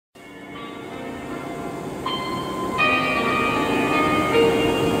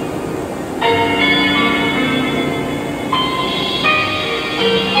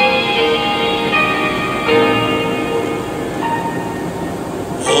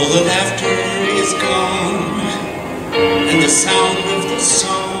All the laughter is gone, and the sound of the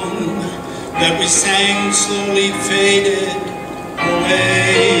song that we sang slowly faded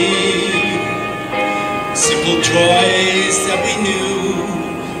away. Simple joys that we knew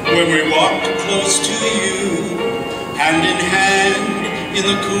when we walked close to you, hand in hand in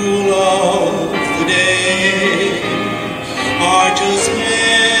the cool of the day, are just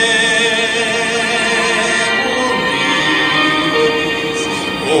memories,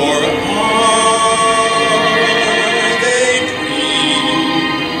 or are they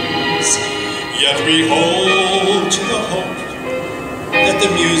dreams? Yet we hold to the hope that the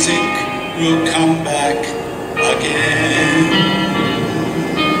music will come back again.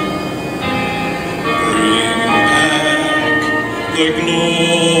 Bring back the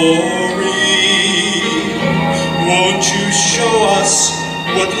glory. Won't you show us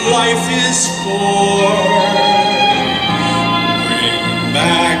what life is for? Bring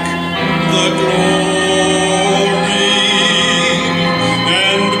back the glory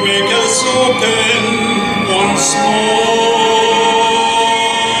and make us open once more.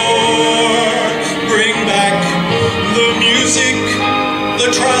 Bring back the music, the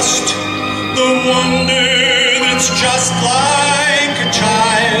trust, the wonder that's just like a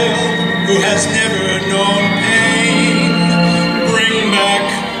child who has never known pain. Bring back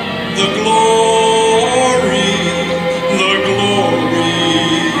the glory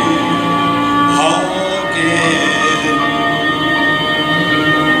again.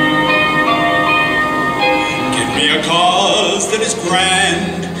 Give me a cause that is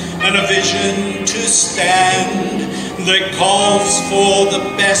grand and a vision to stand that calls for the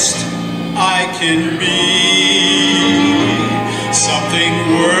best I can be. Something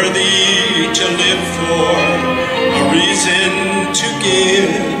worthy to live for, a reason to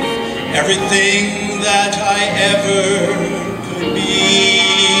give everything that I ever could be.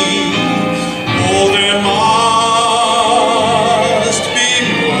 Oh, there must be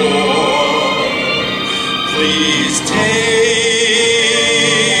more. Please take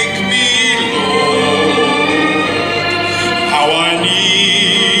me, Lord. How I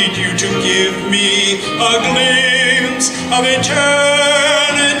need you to give me a glimpse of eternity.